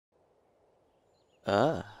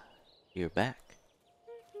Ah, you're back.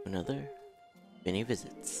 Another Vinny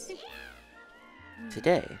Visits.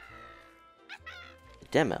 Today, a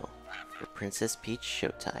demo for Princess Peach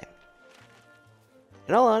Showtime.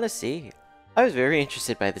 In all honesty, I was very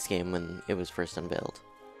interested by this game when it was first unveiled.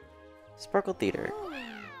 Sparkle Theater.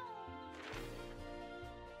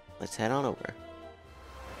 Let's head on over.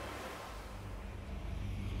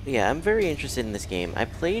 Yeah, I'm very interested in this game. I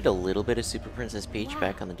played a little bit of Super Princess Peach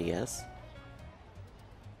back on the DS.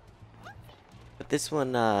 But this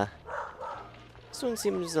one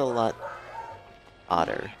seems a lot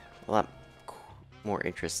odder, a lot more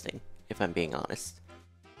interesting, if I'm being honest.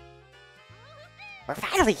 We're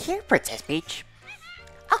finally here, Princess Peach.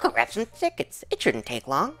 I'll go grab some tickets. It shouldn't take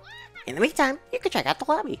long. In the meantime, you can check out the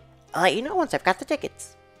lobby. I'll let you know once I've got the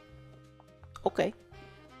tickets. Okay.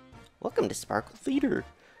 Welcome to Sparkle Theater.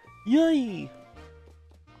 Yay!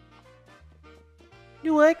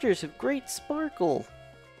 New actors have great sparkle.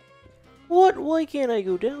 What? Why can't I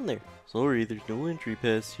go down there? Sorry, there's no entry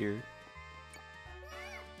pass here.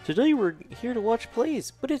 Today we're here to watch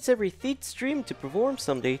plays, but it's every theat's dream to perform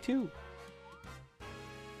someday too.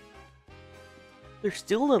 They're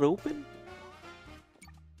still not open?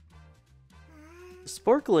 The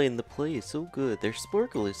sparkle in the play is so good. Their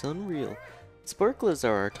sparkle is unreal. Sparklers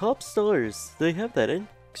are our top stars. They have that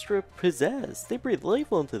extra pizzazz. They breathe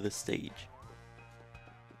life onto the stage.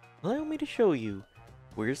 Allow me to show you.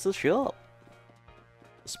 Where's the shop?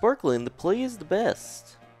 The sparkle in the play is the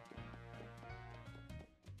best.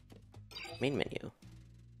 Main menu.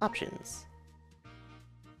 Options.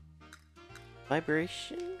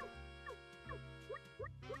 Vibration.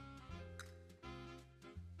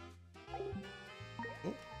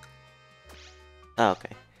 Oh,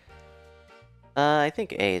 okay. I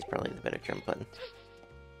think A is probably the better jump button.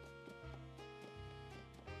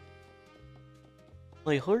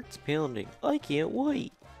 My heart's pounding. I can't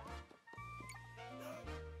wait.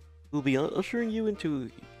 We'll be ushering you into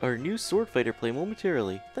our new sword fighter play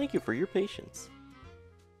momentarily. Thank you for your patience.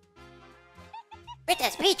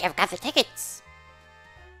 Princess Peach, I've got the tickets.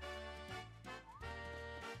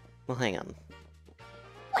 Well, hang on.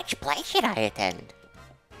 Which play should I attend?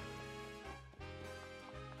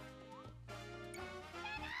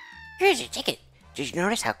 Here's your ticket. Did you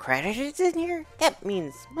notice how crowded it is in here? That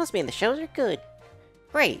must mean the shows are good.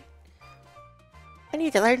 Great. I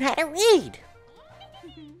need to learn how to read.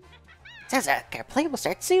 Sounds like our play will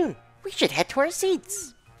start soon. We should head to our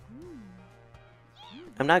seats.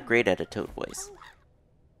 I'm not great at a Toad voice.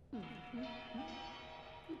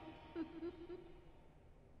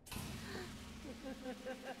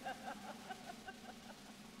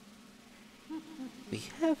 We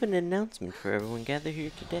have an announcement for everyone gathered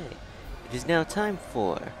here today. It is now time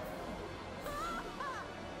for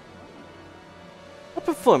a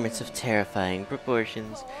performance of terrifying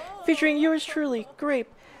proportions, featuring yours truly, Grape,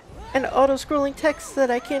 and auto-scrolling text that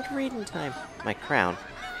I can't read in time. My crown.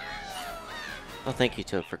 Oh, thank you,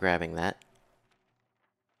 Toad, for grabbing that.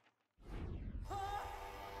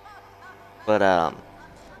 But,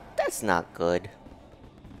 that's not good.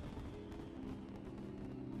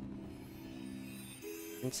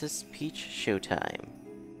 Princess Peach Showtime.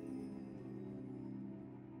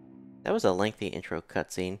 That was a lengthy intro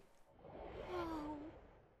cutscene.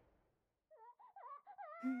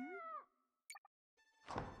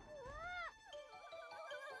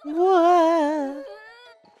 What?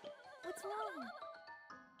 What's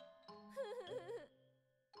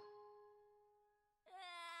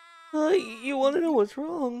wrong? You want to know what's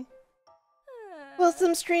wrong? Well,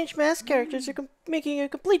 some strange mask characters are making a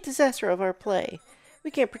complete disaster of our play. We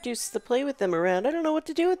can't produce the play with them around. I don't know what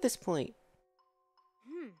to do at this point.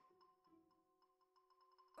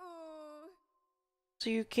 So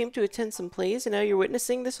you came to attend some plays and now you're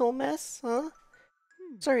witnessing this whole mess, huh?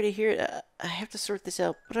 Sorry to hear it. I have to sort this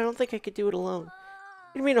out, but I don't think I could do it alone.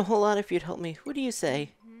 It'd mean a whole lot if you'd help me. What do you say?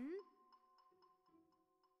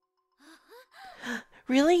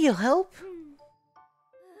 Really? You'll help?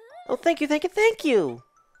 Oh, thank you, thank you, thank you!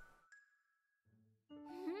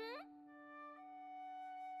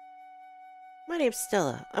 My name's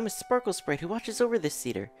Stella. I'm a sparkle sprite who watches over this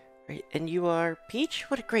theater. And you are Peach?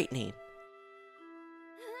 What a great name.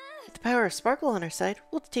 With the power of sparkle on our side,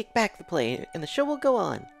 we'll take back the play, and the show will go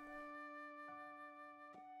on.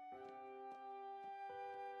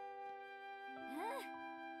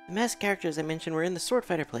 The masked characters I mentioned were in the sword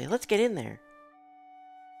fighter play. Let's get in there.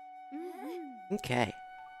 Okay.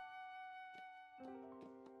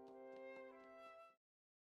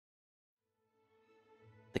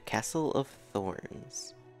 The Castle of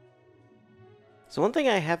Thorns. So one thing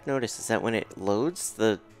I have noticed is that when it loads,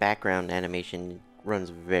 the background animation runs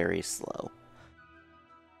very slow.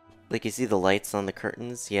 Like, you see the lights on the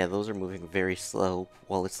curtains? Yeah, those are moving very slow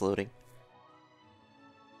while it's loading.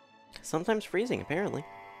 Sometimes freezing, apparently.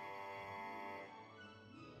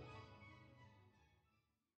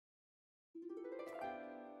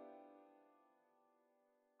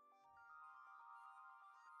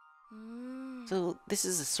 So, this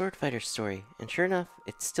is a sword fighter story, and sure enough,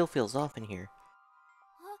 it still feels off in here.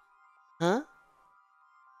 Huh?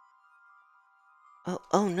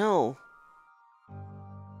 Oh no.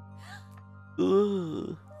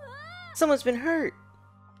 Ugh. Someone's been hurt!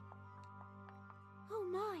 Oh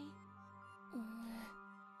my.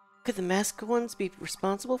 Could the masked ones be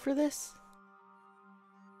responsible for this?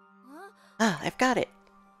 Huh? Ah, I've got it!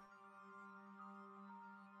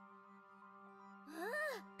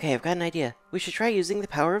 Okay, I've got an idea. We should try using the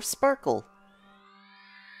power of Sparkle.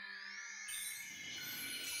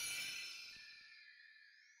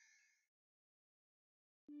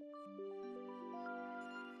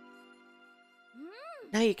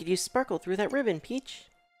 Now you could use Sparkle through that ribbon, Peach.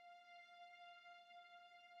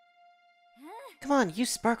 Come on, use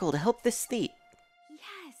Sparkle to help this thief.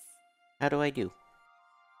 Yes. How do I do?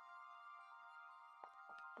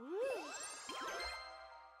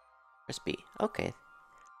 Press B. Okay.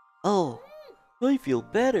 Oh, I feel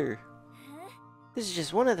better. This is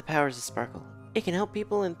just one of the powers of Sparkle. It can help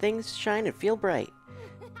people and things shine and feel bright.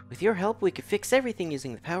 With your help, we could fix everything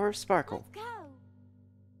using the power of Sparkle. Let's go.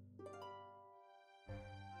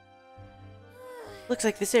 Looks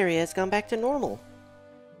like this area has gone back to normal.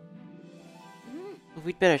 But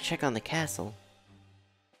we'd better check on the castle.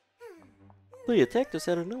 They attacked us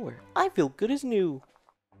out of nowhere. I feel good as new.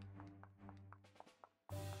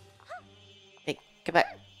 Hey, come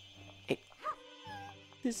back. Hey.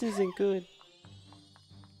 This isn't good.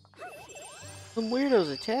 Some weirdos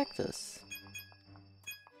attacked us.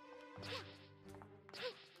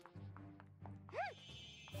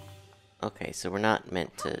 Okay, so we're not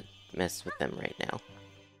meant to mess with them right now.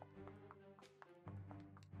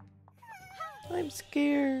 I'm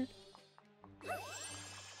scared.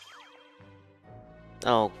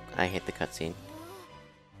 Oh, I hit the cutscene.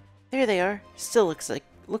 There they are. Still looks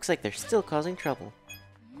like they're still causing trouble.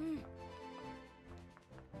 We've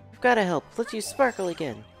gotta help. Let's use Sparkle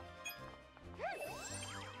again.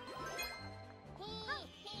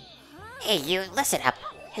 Hey, you, listen up.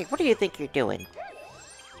 Hey, what do you think you're doing?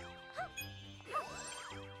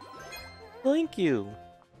 Thank you.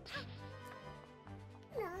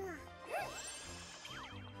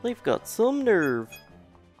 They've got some nerve.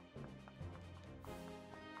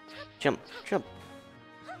 Jump, jump.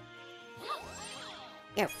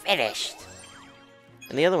 You're finished.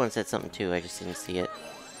 And the other one said something too, I just didn't see it.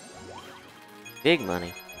 Big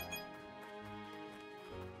money.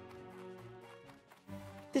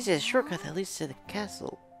 This is a shortcut that leads to the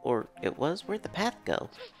castle. Or it was? Where'd the path go?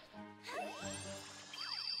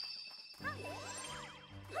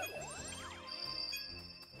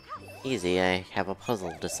 Easy, I have a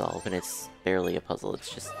puzzle to solve, and it's barely a puzzle,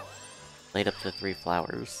 it's just light up the 3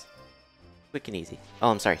 flowers. Quick and easy. Oh,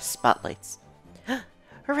 I'm sorry, spotlights.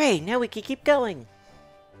 Hooray, now we can keep going.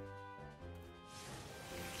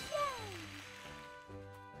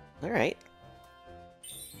 Alright.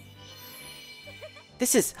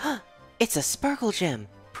 This is... it's a sparkle gem!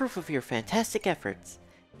 Proof of your fantastic efforts.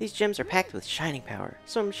 These gems are packed with shining power,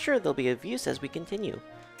 so I'm sure they'll be of use as we continue.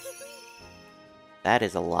 That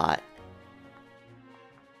is a lot.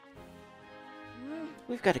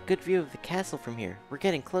 We've got a good view of the castle from here. We're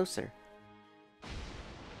getting closer.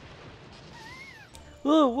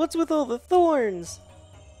 Whoa, what's with all the thorns?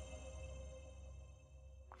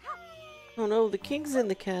 Oh no, the king's in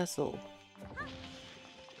the castle.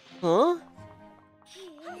 Huh?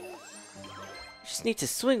 Just need to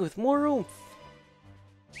swing with more oomph.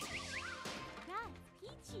 That's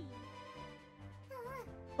peachy.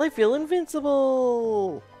 I feel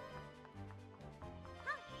invincible!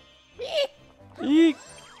 Eek!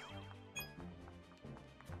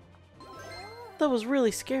 That was really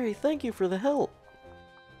scary. Thank you for the help.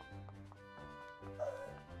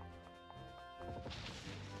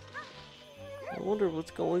 I wonder what's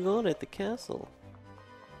going on at the castle.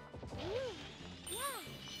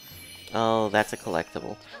 Oh, that's a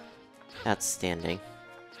collectible. Outstanding.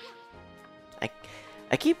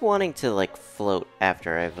 I keep wanting to, like, float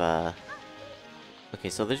after I've, Okay,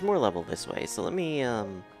 so there's more level this way, so let me,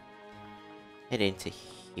 head into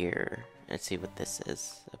here and see what this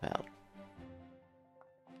is about.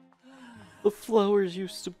 The flowers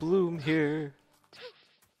used to bloom here.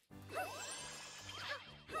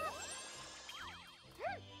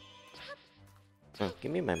 Oh,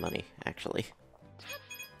 give me my money, actually.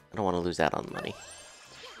 I don't want to lose out on the money.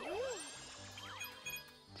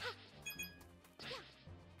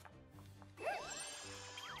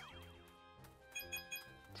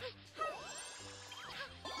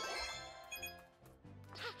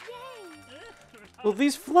 Well,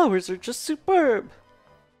 these flowers are just superb!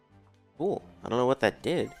 Cool. I don't know what that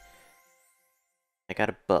did. I got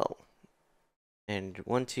a bow. And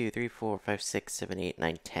 1, 2, 3, 4, 5, 6, 7, 8,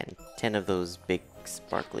 9, 10. 10 of those big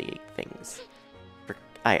sparkly things.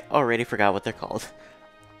 I already forgot what they're called.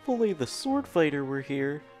 If only the sword fighter were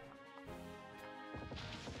here.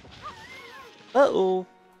 Uh-oh.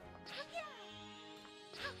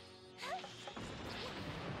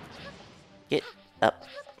 Get up.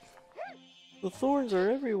 The thorns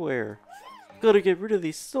are everywhere. Gotta get rid of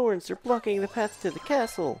these thorns. They're blocking the path to the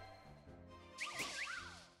castle.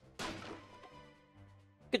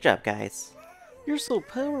 Good job, guys. You're so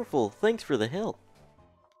powerful. Thanks for the help.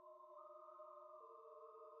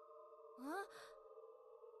 Huh?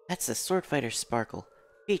 That's the sword fighter's sparkle.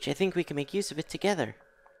 Peach, I think we can make use of it together.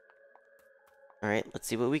 Alright, let's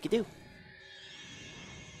see what we can do.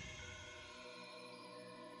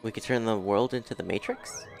 We could turn the world into the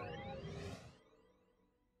Matrix?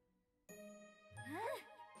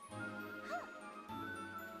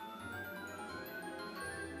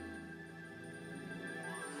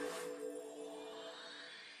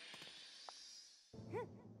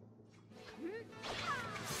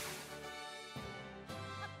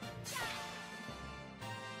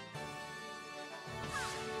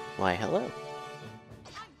 Why, hello.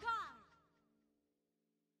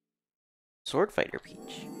 Sword Fighter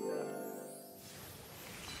Peach.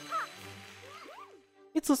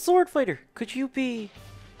 It's a sword fighter! Could you be...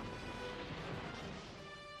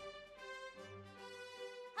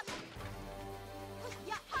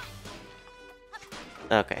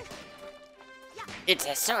 Okay. It's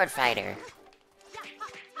a sword fighter.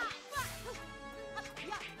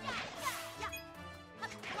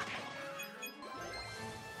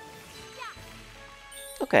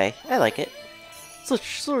 Okay, I like it.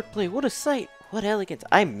 Such swordplay, what a sight! What elegance!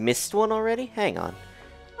 I missed one already? Hang on.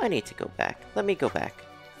 I need to go back. Let me go back.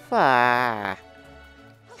 Far.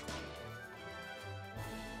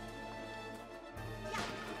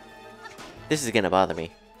 This is gonna bother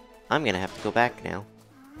me. I'm gonna have to go back now.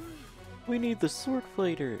 We need the sword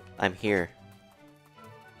fighter. I'm here.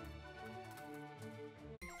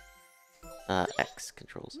 X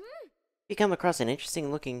controls. If you come across an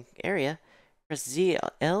interesting looking area, press ZL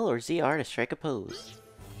or ZR to strike a pose.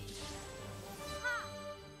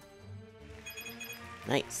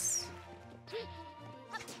 Nice.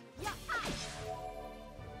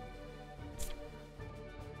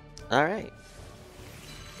 Alright.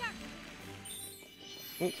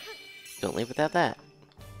 Don't leave without that.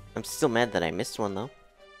 I'm still mad that I missed one, though.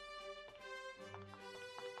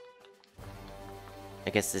 I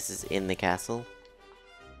guess this is in the castle.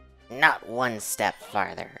 Not one step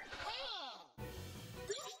farther.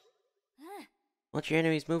 Watch your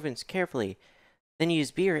enemy's movements carefully. Then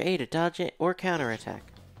use B or A to dodge it or counterattack.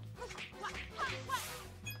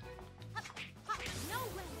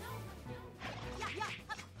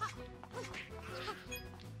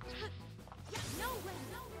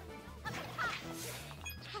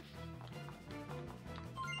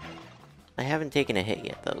 I haven't taken a hit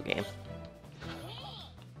yet, though, game.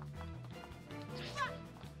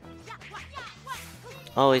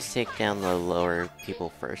 Always take down the lower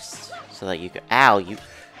people first, so that you can— Ow!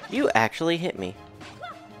 You actually hit me.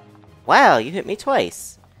 Wow, you hit me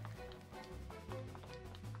twice.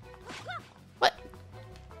 What?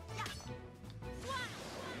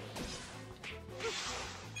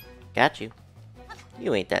 Got you.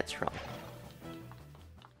 You ain't that strong.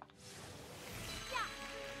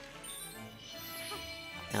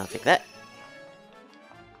 I'll take that.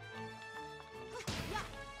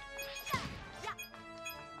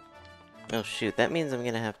 Oh shoot, that means I'm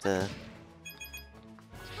gonna have to...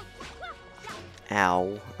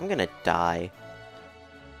 Ow. I'm gonna die.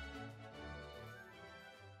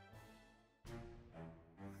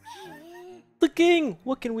 The king!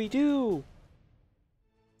 What can we do?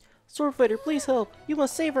 Sword fighter, please help! You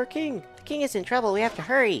must save our king! The king is in trouble. We have to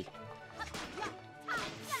hurry.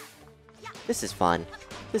 This is fun.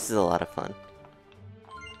 This is a lot of fun.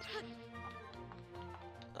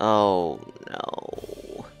 Oh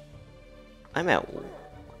no. I'm at...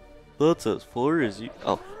 That's as far as you...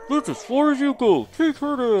 Oh. That's as far as you go! Take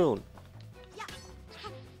her down!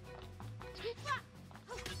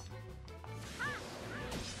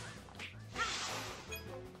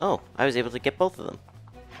 Oh, I was able to get both of them.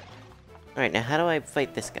 Alright, now how do I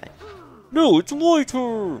fight this guy? No, it's my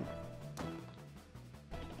turn!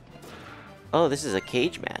 Oh, this is a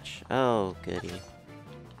cage match. Oh, goody.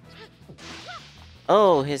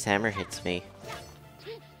 Oh, his hammer hits me.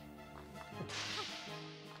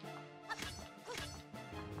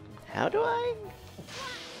 How do I?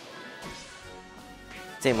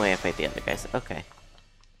 Same way I fight the other guys. Okay.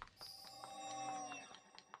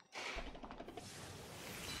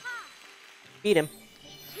 Beat him.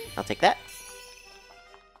 I'll take that.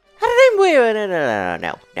 How did I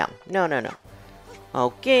win? No.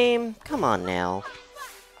 Oh, game. Come on now.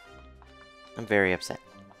 I'm very upset.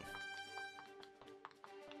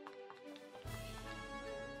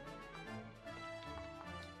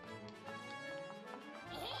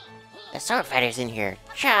 The sword fighter's in here.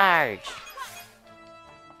 Charge!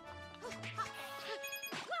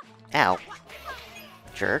 Ow.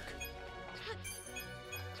 Jerk.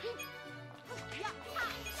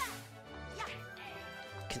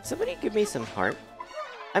 Can somebody give me some heart?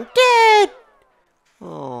 I'm dead!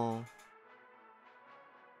 Oh.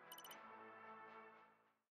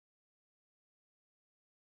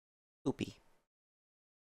 Poopy.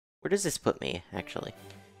 Where does this put me, actually?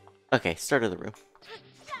 Okay, start of the room.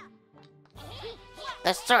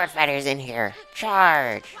 The sword fighter's in here.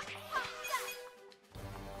 Charge!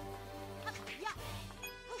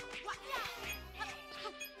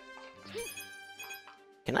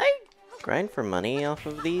 Can I grind for money off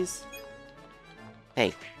of these?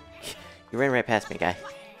 Hey, you ran right past me, guy.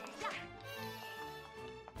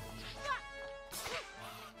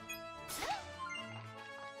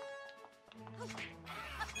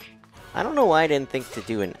 I don't know why I didn't think to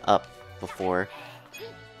do an up before.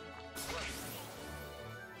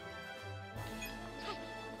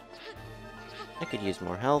 I could use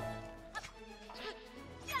more health.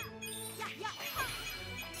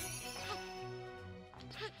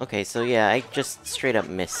 Okay, so yeah, I just straight up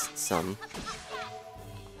missed some.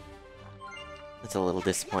 That's a little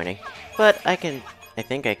disappointing. But I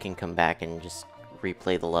think I can come back and just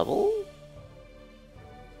replay the level?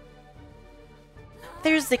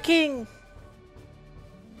 There's the king!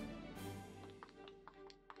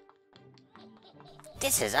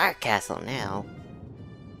 This is our castle now.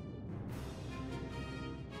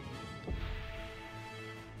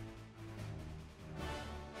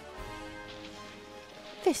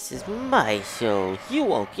 This is my show. You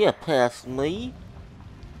won't get past me.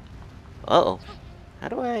 Uh-oh. How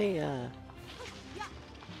do I,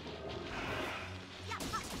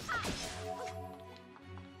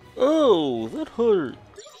 Oh, that hurt.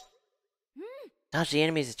 Dodge the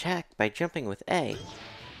enemy's attack by jumping with A.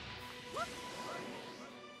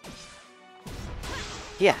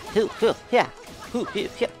 Yeah, yeah.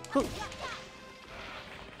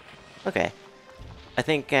 Okay. I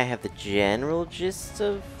think I have the general gist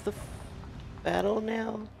of the battle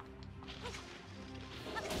now.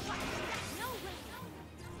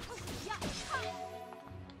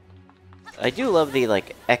 I do love the,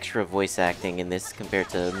 like, extra voice acting in this compared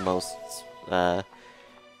to most,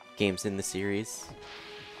 games in the series.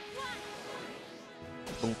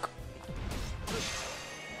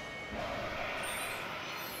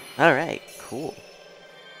 Alright, cool.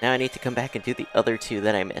 Now I need to come back and do the other two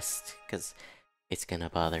that I missed, because it's gonna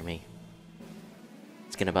bother me.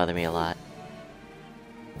 It's gonna bother me a lot.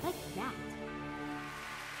 What's that?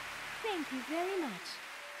 Thank you very much.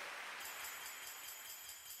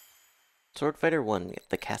 Sword Fighter 1,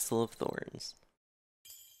 the Castle of Thorns.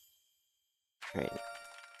 Right.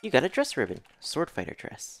 You got a dress ribbon. Sword Fighter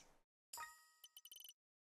dress.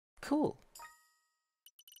 Cool.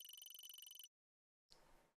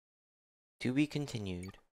 To be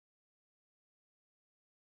continued.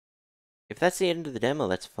 If that's the end of the demo,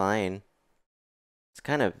 that's fine. It's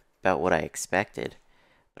kind of about what I expected.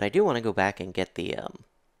 But I do want to go back and get the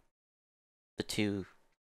two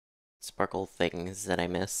sparkle things that I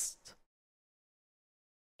missed.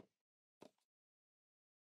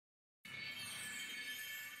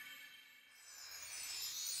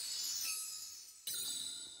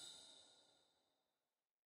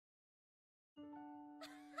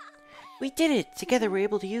 We did it! Together we're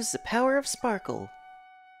able to use the power of Sparkle!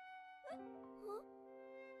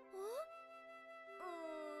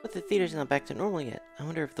 But the theater's not back to normal yet. I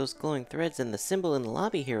wonder if those glowing threads and the symbol in the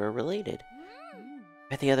lobby here are related.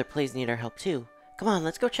 Bet the other plays need our help too. Come on,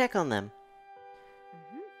 let's go check on them!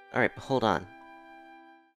 Alright, but hold on.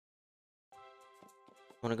 I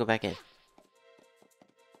wanna go back in.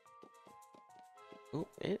 Ooh,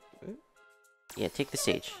 yeah, take the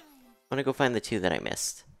stage. I wanna go find the two that I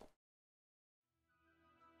missed.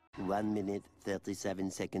 1 minute,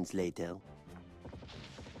 37 seconds later.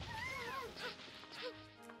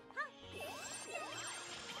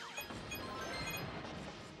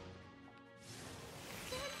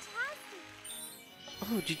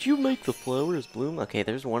 Oh, did you make the flowers bloom? Okay,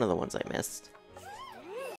 there's one of the ones I missed.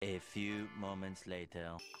 A few moments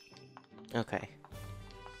later. Okay.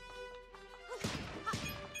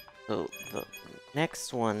 So,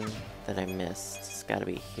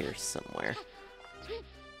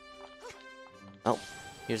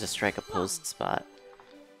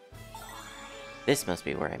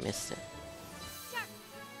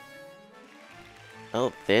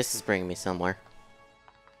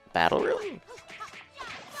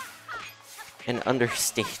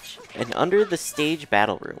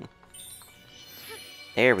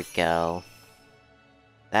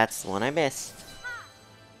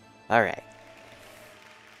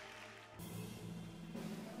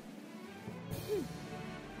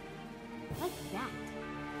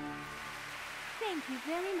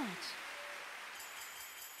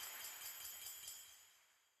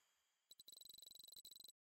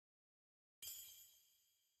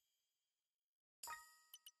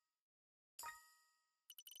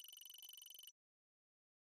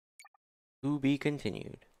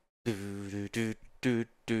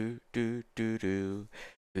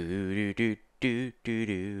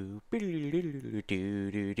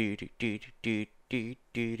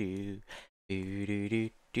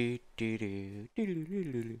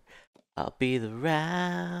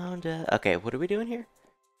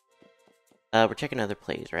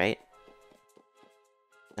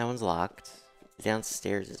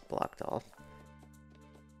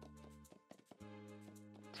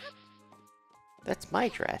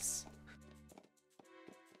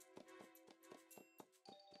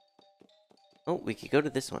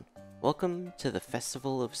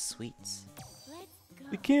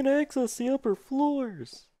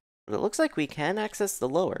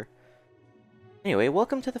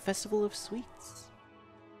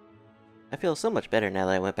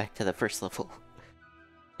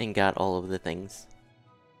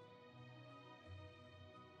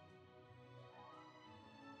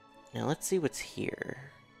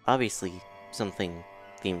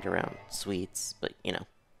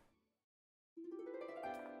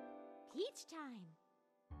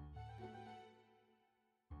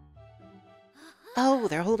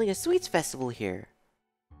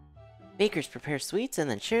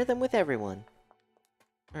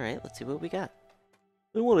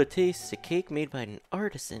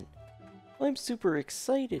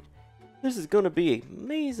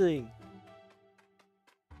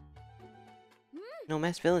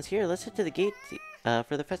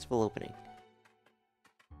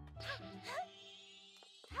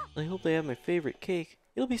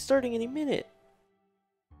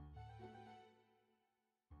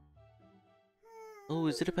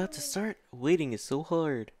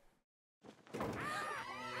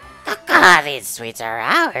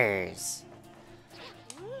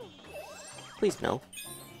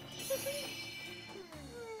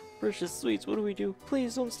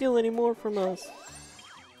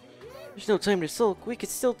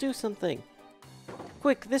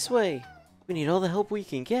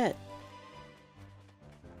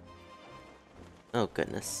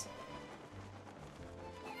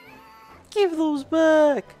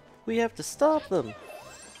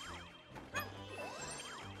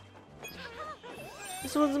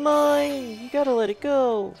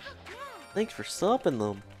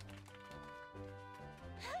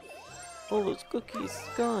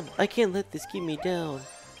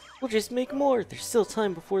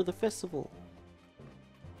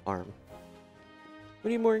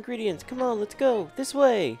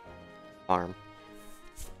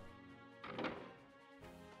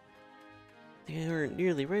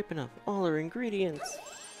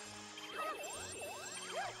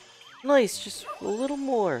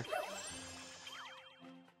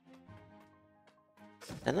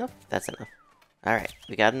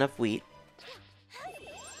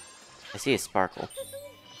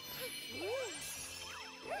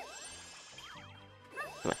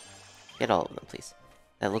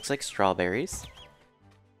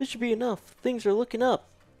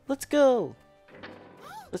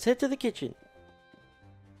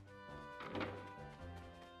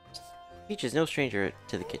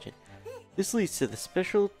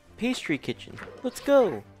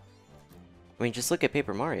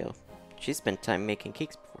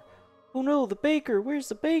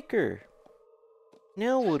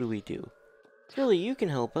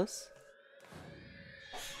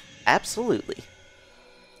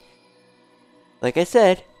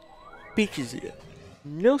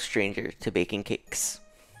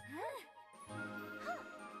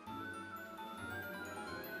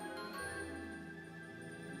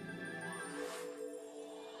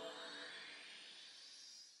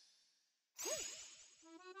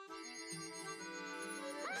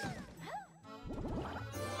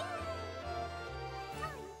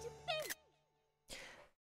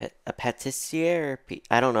 Patissiere.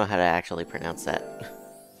 I don't know how to actually pronounce that.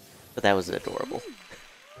 But that was adorable.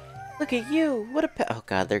 Look at you! What a oh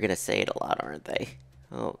god, they're gonna say it a lot, aren't they?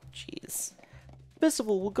 Oh, jeez.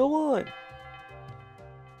 Festival will go on!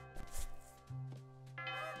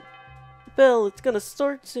 Bell, it's gonna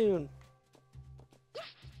start soon!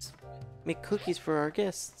 Make cookies for our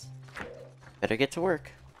guests. Better get to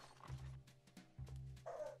work.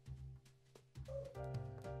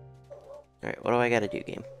 Alright, what do I gotta do,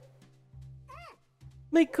 game?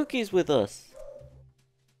 Make cookies with us!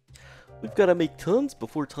 We've gotta make tons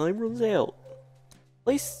before time runs out.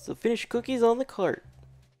 Place the finished cookies on the cart.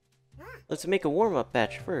 Let's make a warm-up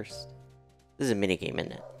batch first. This is a minigame,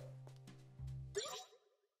 isn't it?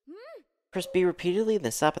 Press B repeatedly,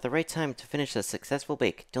 then stop at the right time to finish a successful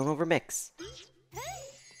bake. Don't overmix.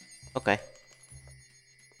 Okay.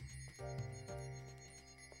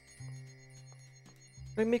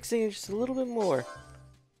 Try mixing just a little bit more.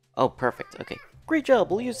 Oh, perfect. Okay. Great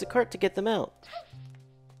job. We'll use the cart to get them out.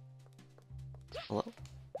 Hello?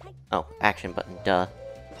 Oh, action button. Duh.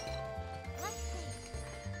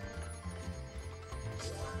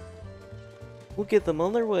 We'll get them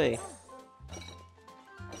on their way.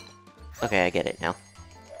 Okay, I get it now.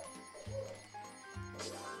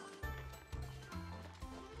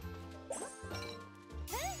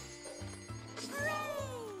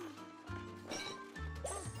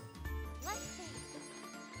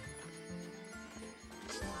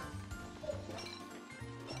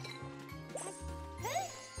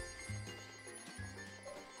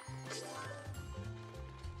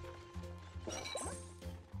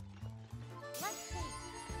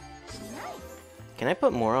 Can I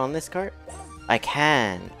put more on this cart? I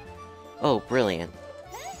can! Oh, brilliant.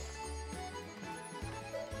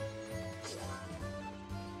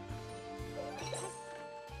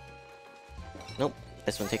 Nope,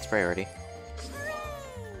 this one takes priority.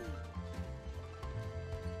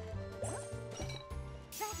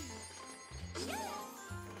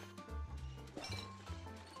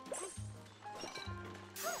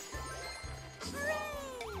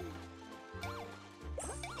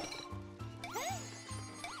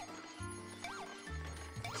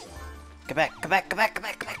 Come back, come back, come back, come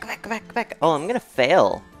back, come back, come back, come back, come back. Oh, I'm gonna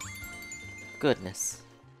fail. Goodness.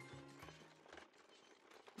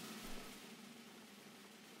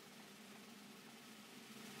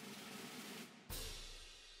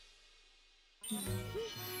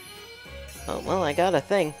 Oh, well, I got a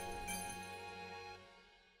thing.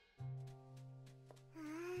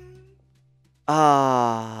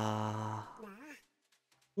 Ah.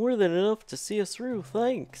 More than enough to see us through,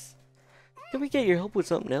 thanks. Can we get your help with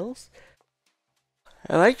something else?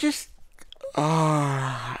 I just...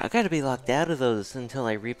 I gotta be locked out of those until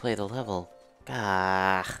I replay the level.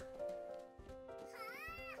 Ah.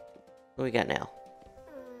 What do we got now?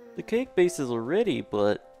 The cake bases are ready,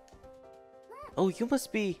 but... Oh, you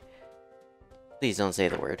must be... Please don't say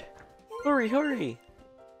the word. Hurry, hurry!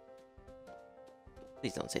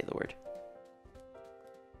 Please don't say the word.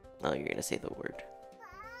 Oh, you're gonna say the word.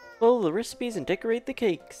 Follow the recipes and decorate the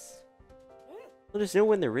cakes. Let us know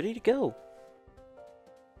when they're ready to go.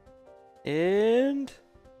 And...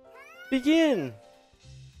 begin!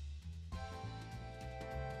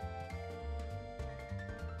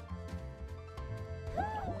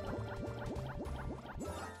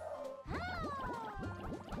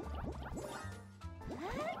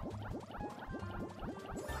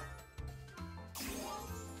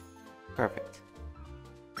 Perfect.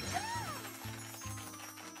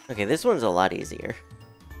 Okay, this one's a lot easier.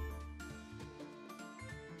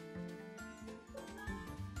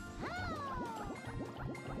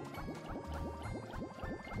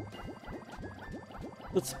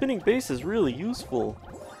 But spinning base is really useful.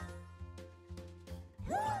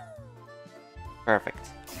 Perfect.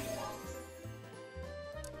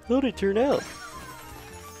 How'd it turn out?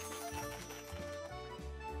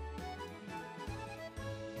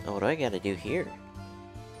 Oh, what do I gotta do here?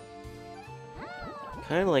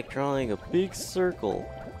 Kinda like drawing a big circle.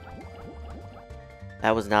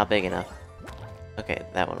 That was not big enough. Okay,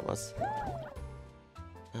 that one was.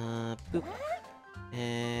 Boop.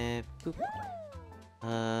 And boop.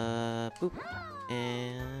 Boop.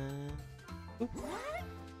 And boop.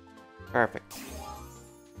 Perfect.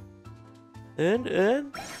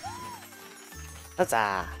 And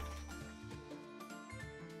huzzah!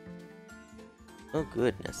 Oh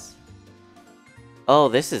goodness. Oh,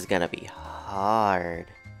 this is gonna be hard.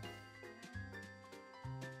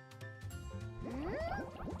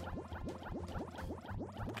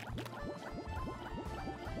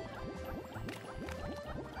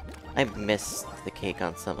 I missed the cake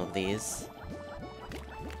on some of these.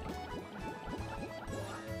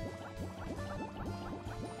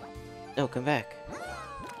 No, come back.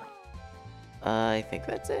 I think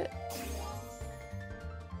that's it.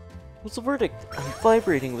 What's the verdict? I'm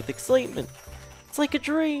vibrating with excitement. It's like a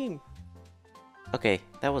dream. Okay,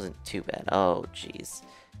 that wasn't too bad. Oh, jeez.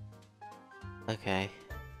 Okay.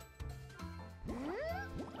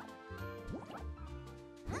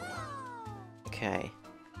 Okay.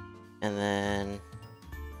 And then...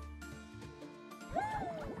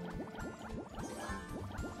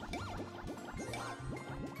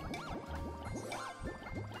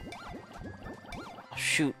 Oh,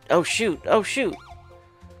 shoot. Oh, shoot. Oh, shoot.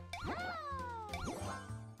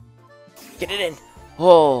 Get it in.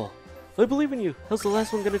 Oh, I believe in you. How's the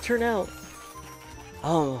last one gonna turn out?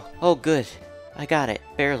 Oh, good. I got it.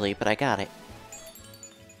 Barely, but I got it.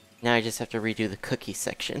 Now I just have to redo the cookie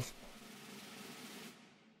section.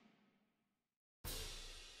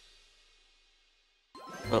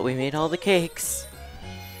 But we made all the cakes.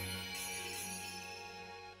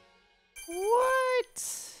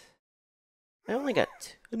 What? I only got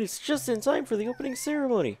two, and it's just in time for the opening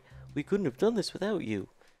ceremony. We couldn't have done this without you.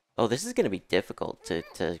 Oh, this is gonna be difficult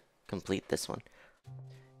to complete this one.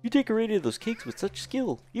 You decorated those cakes with such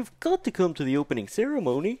skill. You've got to come to the opening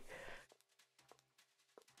ceremony.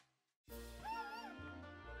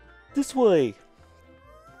 This way.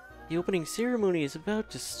 The opening ceremony is about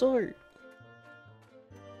to start.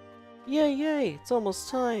 Yay, yay, it's almost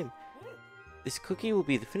time. This cookie will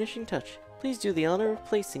be the finishing touch. Please do the honor of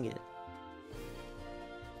placing it.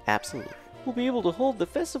 Absolutely. We'll be able to hold the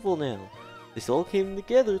festival now. This all came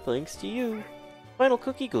together thanks to you. Final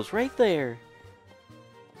cookie goes right there.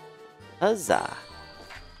 Huzzah.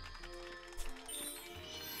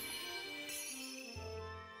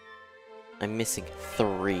 I'm missing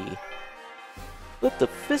 3. Let the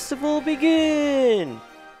festival begin!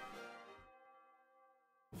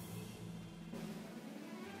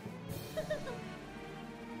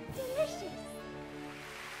 Delicious.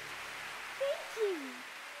 Thank you.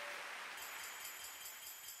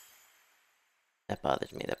 That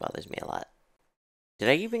bothers me a lot. Did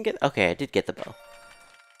I even get... Okay, I did get the bow.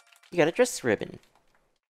 You got a dress ribbon.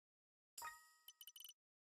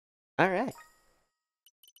 Alright.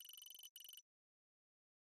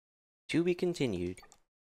 To be continued.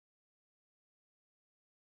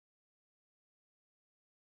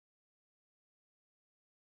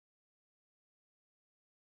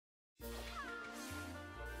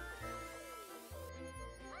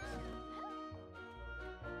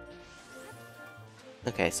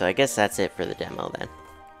 Okay, so I guess that's it for the demo then.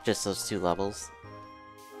 Just those 2 levels.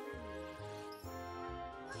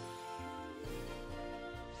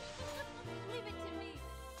 Leave it to me.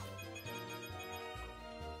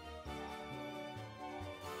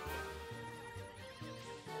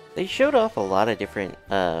 They showed off a lot of different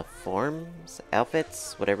forms,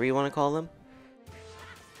 outfits, whatever you want to call them.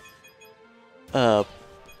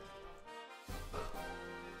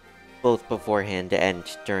 Both beforehand and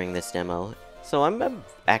during this demo. So I'm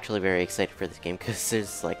actually very excited for this game because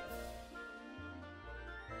there's like...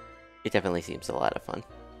 It definitely seems a lot of fun.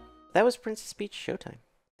 That was Princess Peach Showtime.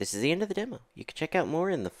 This is the end of the demo. You can check out more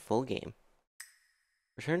in the full game.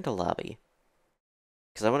 Return to lobby.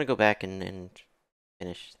 Because I want to go back and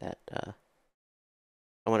finish that,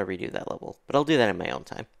 I want to redo that level. But I'll do that in my own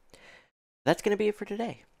time. That's going to be it for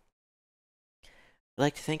today. I'd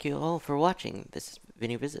like to thank you all for watching. This is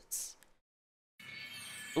Vinny Visits.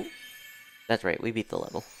 Ooh. That's right, we beat the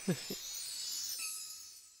level.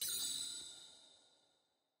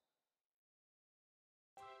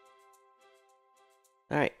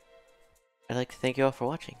 Alright. I'd like to thank you all for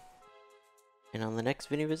watching. And on the next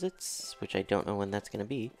Vinny Visits, which I don't know when that's going to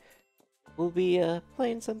be, we'll be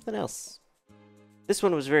playing something else. This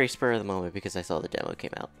one was very spur of the moment because I saw the demo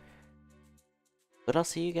came out. But I'll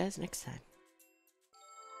see you guys next time.